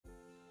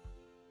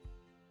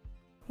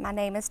My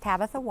name is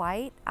Tabitha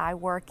White. I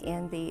work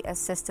in the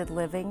assisted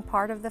living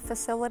part of the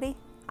facility.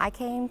 I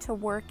came to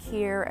work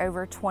here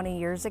over 20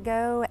 years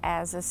ago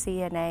as a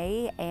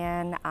CNA,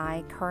 and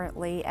I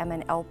currently am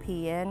an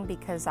LPN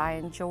because I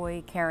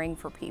enjoy caring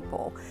for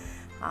people.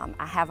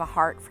 I have a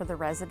heart for the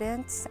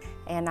residents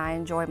and I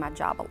enjoy my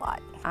job a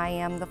lot. I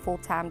am the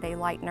full-time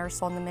daylight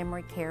nurse on the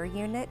memory care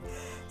unit,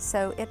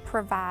 so it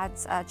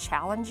provides a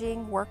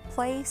challenging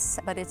workplace,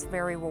 but it's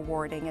very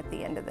rewarding at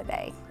the end of the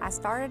day. I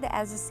started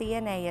as a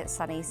CNA at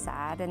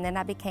Sunnyside, and then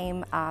I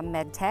became a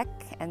med tech,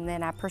 and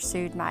then I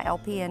pursued my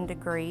LPN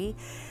degree.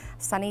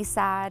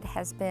 Sunnyside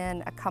has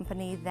been a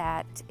company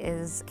that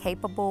is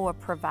capable of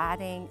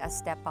providing a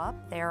step up.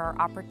 There are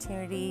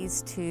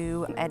opportunities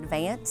to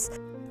advance.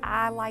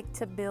 I like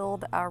to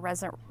build a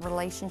resident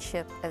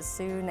relationship as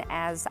soon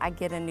as I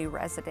get a new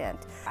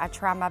resident. I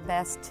try my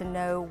best to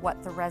know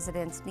what the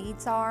residents'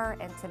 needs are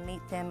and to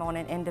meet them on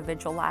an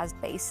individualized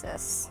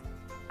basis.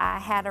 I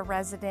had a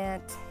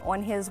resident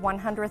on his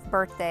 100th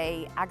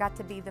birthday. I got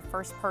to be the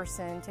first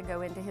person to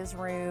go into his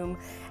room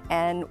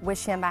and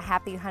wish him a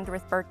happy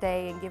 100th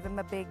birthday and give him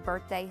a big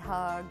birthday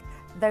hug.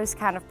 Those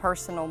kind of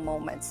personal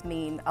moments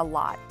mean a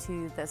lot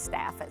to the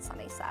staff at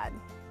Sunnyside.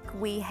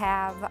 We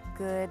have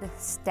good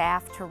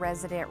staff to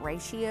resident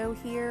ratio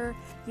here.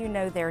 You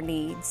know their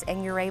needs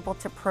and you're able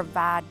to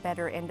provide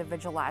better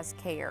individualized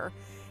care.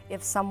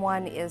 If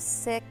someone is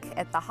sick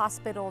at the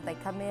hospital, they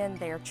come in,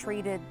 they're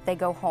treated, they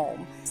go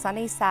home.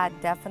 Sunnyside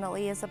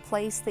definitely is a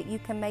place that you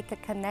can make a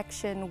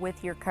connection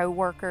with your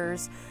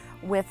coworkers,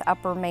 with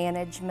upper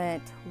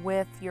management,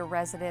 with your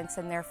residents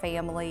and their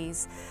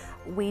families.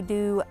 We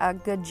do a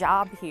good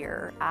job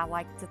here. I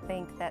like to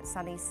think that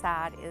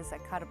Sunnyside is a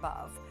cut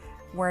above.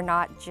 We're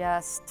not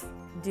just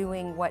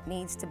doing what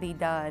needs to be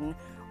done,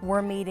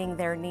 we're meeting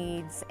their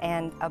needs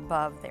and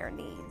above their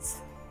needs.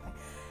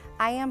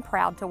 I am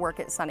proud to work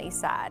at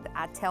Sunnyside.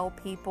 I tell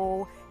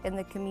people in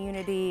the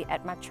community,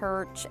 at my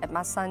church, at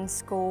my son's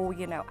school,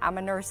 you know, I'm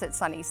a nurse at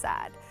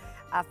Sunnyside.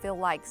 I feel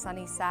like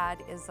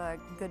Sunnyside is a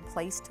good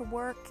place to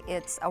work.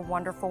 It's a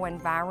wonderful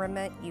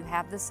environment. You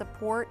have the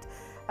support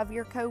of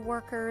your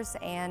coworkers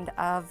and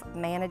of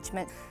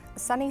management.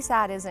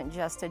 Sunnyside isn't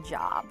just a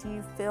job.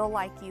 You feel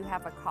like you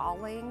have a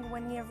calling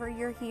whenever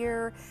you're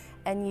here,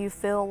 and you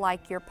feel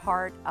like you're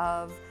part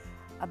of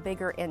a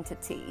bigger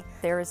entity.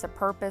 There is a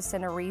purpose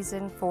and a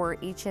reason for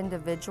each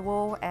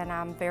individual, and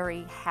I'm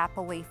very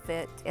happily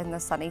fit in the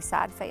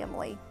Sunnyside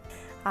family.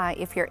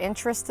 If you're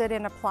interested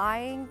in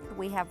applying,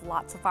 we have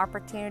lots of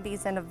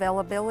opportunities and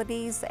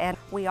availabilities, and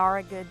we are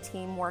a good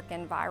teamwork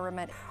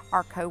environment.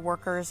 Our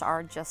coworkers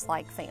are just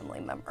like family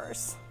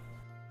members.